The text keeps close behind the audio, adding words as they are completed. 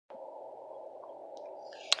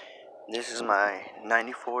This is my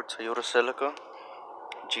 94 Toyota Celica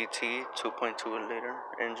GT 2.2 liter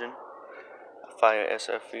engine, Fire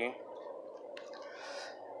SFE.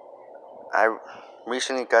 I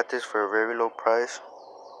recently got this for a very low price,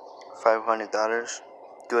 $500.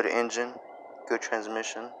 Good engine, good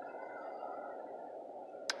transmission.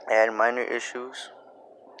 I had minor issues.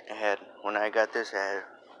 When I got this, I had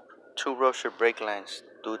two ruptured brake lines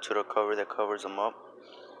due to the cover that covers them up.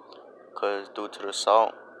 Because due to the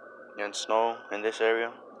salt and snow in this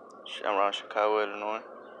area around Chicago, Illinois,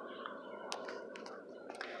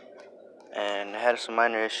 and I had some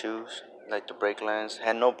minor issues like the brake lines.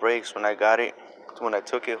 Had no brakes when I got it. When I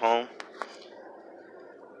took it home,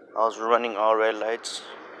 I was running all red lights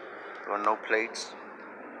with no plates,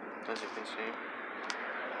 as you can see.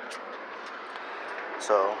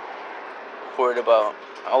 So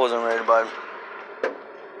I wasn't worried about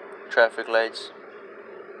traffic lights.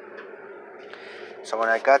 So when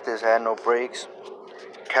I got this, I had no brakes.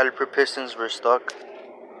 Caliper pistons were stuck.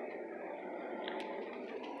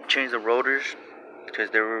 Changed the rotors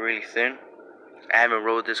because they were really thin. I haven't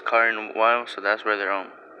rode this car in a while, so that's where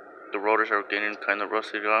the rotors are getting kind of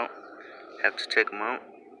rusted out. Have to take them out.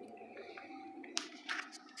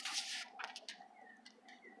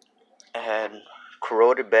 I had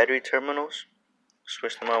corroded battery terminals.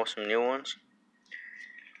 Switched them out with some new ones.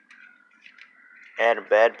 I had a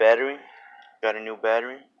bad battery. Got a new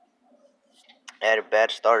battery. I had a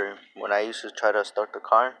bad starter. When I used to try to start the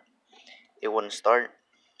car, it wouldn't start.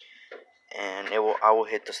 And I will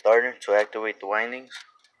hit the starter to activate the windings,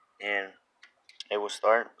 and it will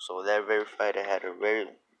start. So that verified I had a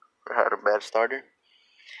bad starter.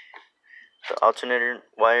 The alternator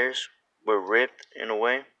wires were ripped in a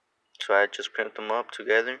way, so I just crimped them up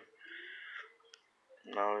together.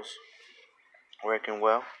 Now it's working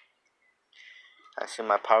well. I see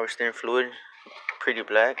my power steering fluid pretty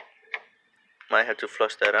black. Might have to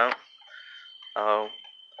flush that out.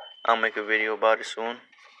 I'll make a video about it soon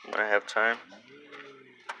when I have time.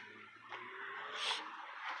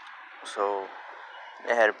 So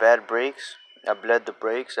it had bad brakes. I bled the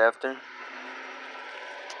brakes after.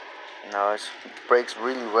 Now it brakes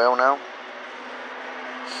really well now.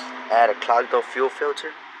 I had a clogged up fuel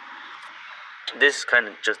filter. This is kind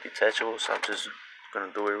of just detachable, so I'm just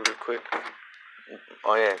gonna do it really quick.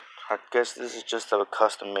 Oh yeah, I guess this is just a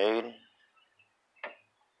custom made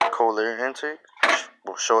cold air intake,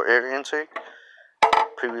 or short air intake.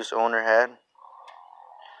 Previous owner had.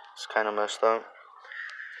 It's kind of messed up.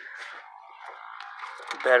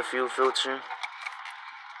 Bad fuel filter. As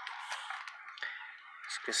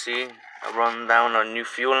you can see, I run down a new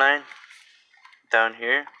fuel line down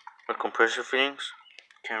here with compressor fittings.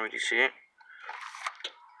 Can't really see it.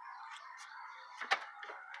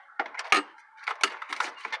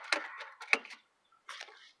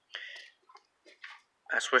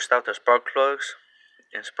 I switched out the spark plugs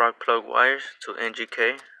and spark plug wires to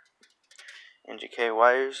NGK. NGK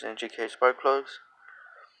wires, NGK spark plugs.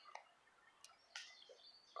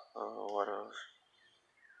 What else?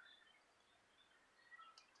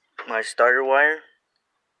 My starter wire.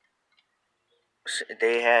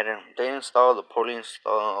 They installed a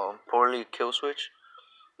poorly kill switch.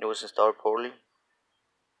 It was installed poorly,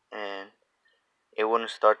 and it wouldn't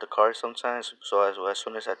start the car sometimes. So as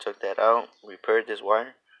soon as I took that out, repaired this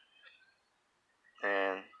wire,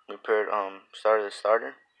 and started the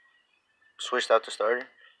starter. Switched out the starter.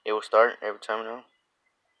 It will start every time now.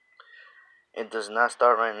 It does not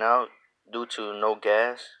start right now due to no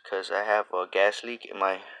gas, because I have a gas leak in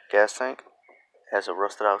my gas tank. It has a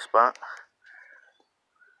rusted out spot,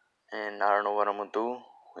 and I don't know what I'm gonna do.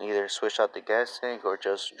 Either switch out the gas tank or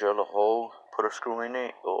just drill a hole, put a screw in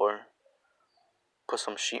it, or put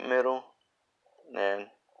some sheet metal and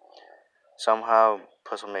somehow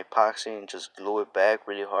put some epoxy and just glue it back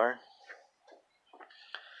really hard.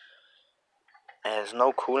 It has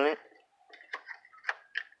no coolant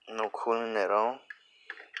at all.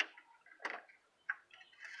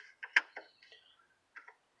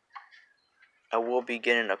 I will be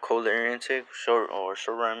getting a cold air intake, short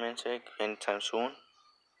run intake anytime soon.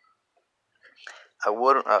 I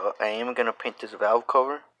am gonna paint this valve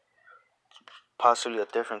cover, possibly a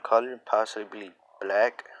different color, possibly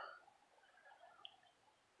black,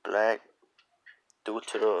 due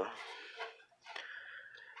to the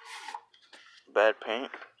bad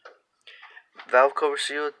paint. Valve cover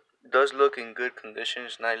seal does look in good condition.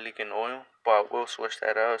 It's not leaking oil, but I will switch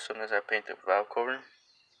that out as soon as I paint the valve cover.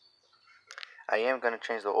 I am gonna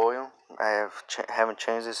change the oil. I haven't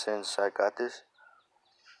changed it since I got this.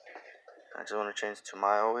 I just want to change it to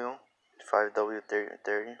my oil,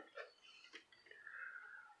 5W30.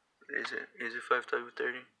 Is it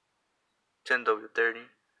 5W30? 10W30.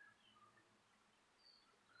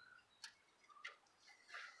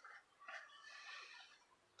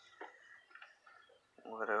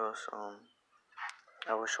 What else?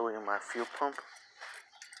 I will show you my fuel pump.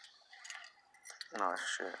 No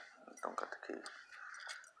shit, don't got the key.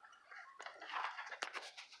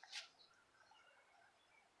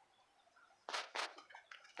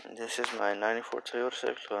 This is my 94 Toyota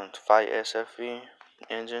Celica 5 SFE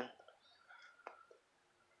engine.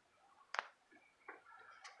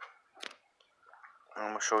 I'm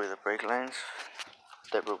gonna show you the brake lines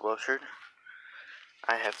that were ruptured.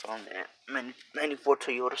 I have found that many 94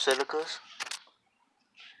 Toyota Celicas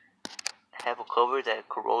have a cover that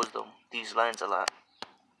corrodes these lines a lot.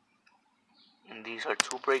 And these are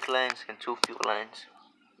 2 brake lines and 2 fuel lines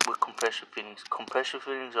with compression fittings. Compression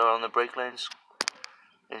fittings are on the brake lines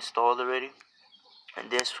installed already, and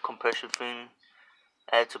this compression fitting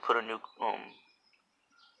I had to put a new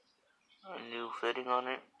fitting on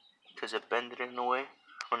it because it bended in a way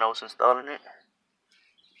when I was installing it.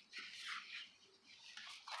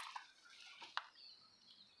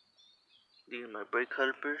 These are my brake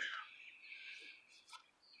calipers.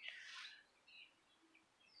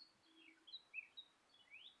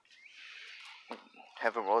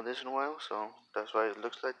 Haven't rolled this in a while, so that's why it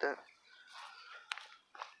looks like that.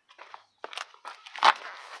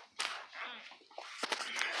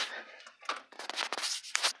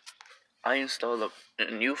 I installed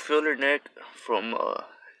a new filler neck from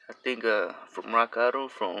I think from Rock Auto.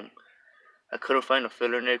 I couldn't find a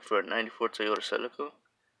filler neck for a 94 Toyota Celica,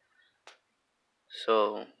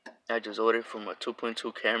 so I just ordered from a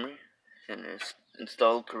 2.2 Camry, and it's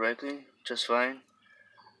installed correctly, just fine.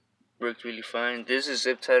 Worked really fine. This is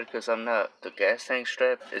zip tied because the gas tank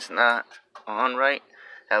strap is not on right.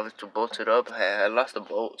 I have to bolt it up. I lost the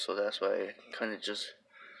bolt, so that's why I kind of just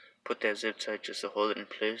put that zip tied just to hold it in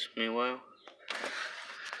place. Meanwhile,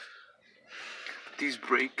 these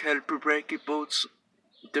brake caliper bracket bolts,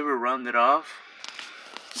 they were rounded off.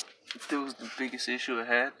 That was the biggest issue I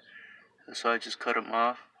had, so I just cut them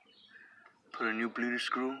off. Put a new bleeder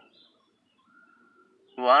screw.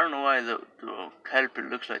 Well, I don't know why the caliper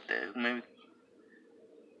looks like that. Maybe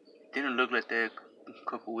it didn't look like that a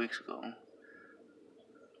couple weeks ago.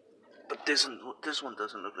 But this one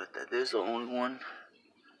doesn't look like that. This is the only one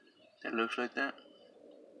that looks like that.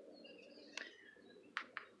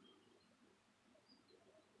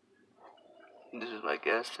 This is my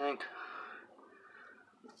gas tank.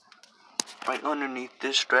 Right underneath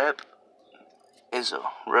this strap is a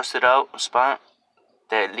rusted out spot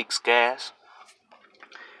that leaks gas.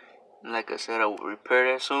 Like I said, I will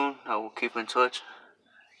repair that soon. I will keep in touch.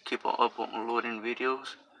 Keep on uploading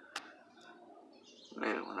videos.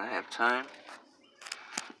 Maybe when I have time.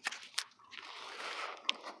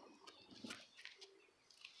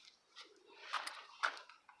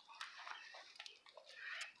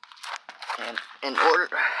 And in order,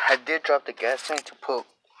 I did drop the gas tank to put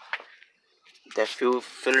that fuel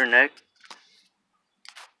filler neck.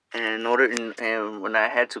 And and when I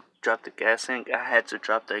had to drop the gas tank, I had to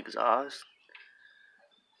drop the exhaust.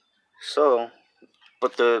 So,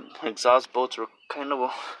 but the exhaust bolts were kind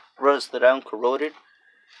of rusted out and corroded.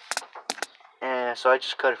 And so I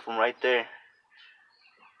just cut it from right there.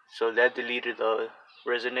 So that deleted the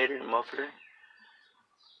resonator and muffler.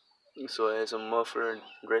 So it has a muffler and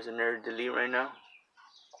resonator delete right now.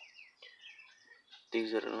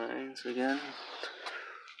 These are the lines again.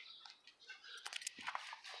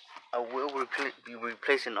 I will be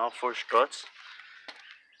replacing all 4 struts,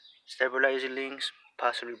 stabilizer links,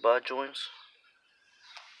 possibly butt joints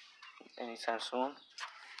anytime soon.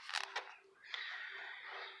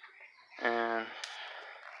 And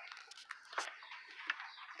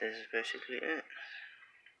this is basically it.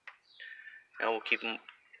 I will keep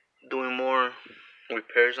doing more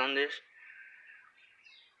repairs on this.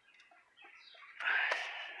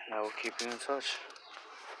 And I will keep you in touch.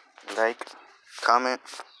 Like, comment,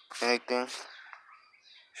 anything,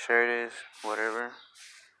 share this, whatever,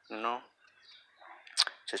 you know.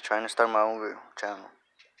 Just trying to start my own channel.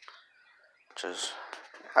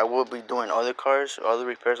 I will be doing other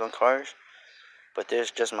repairs on cars, but this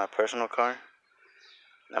is just my personal car.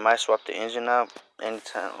 I might swap the engine out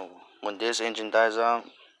anytime. When this engine dies out,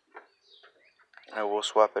 I will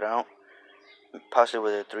swap it out. Possibly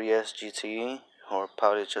with a 3S GTE or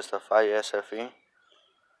probably just a 5 SFE.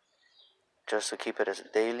 Just to keep it as a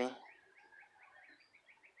daily.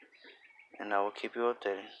 And I will keep you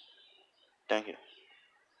updated. Thank you.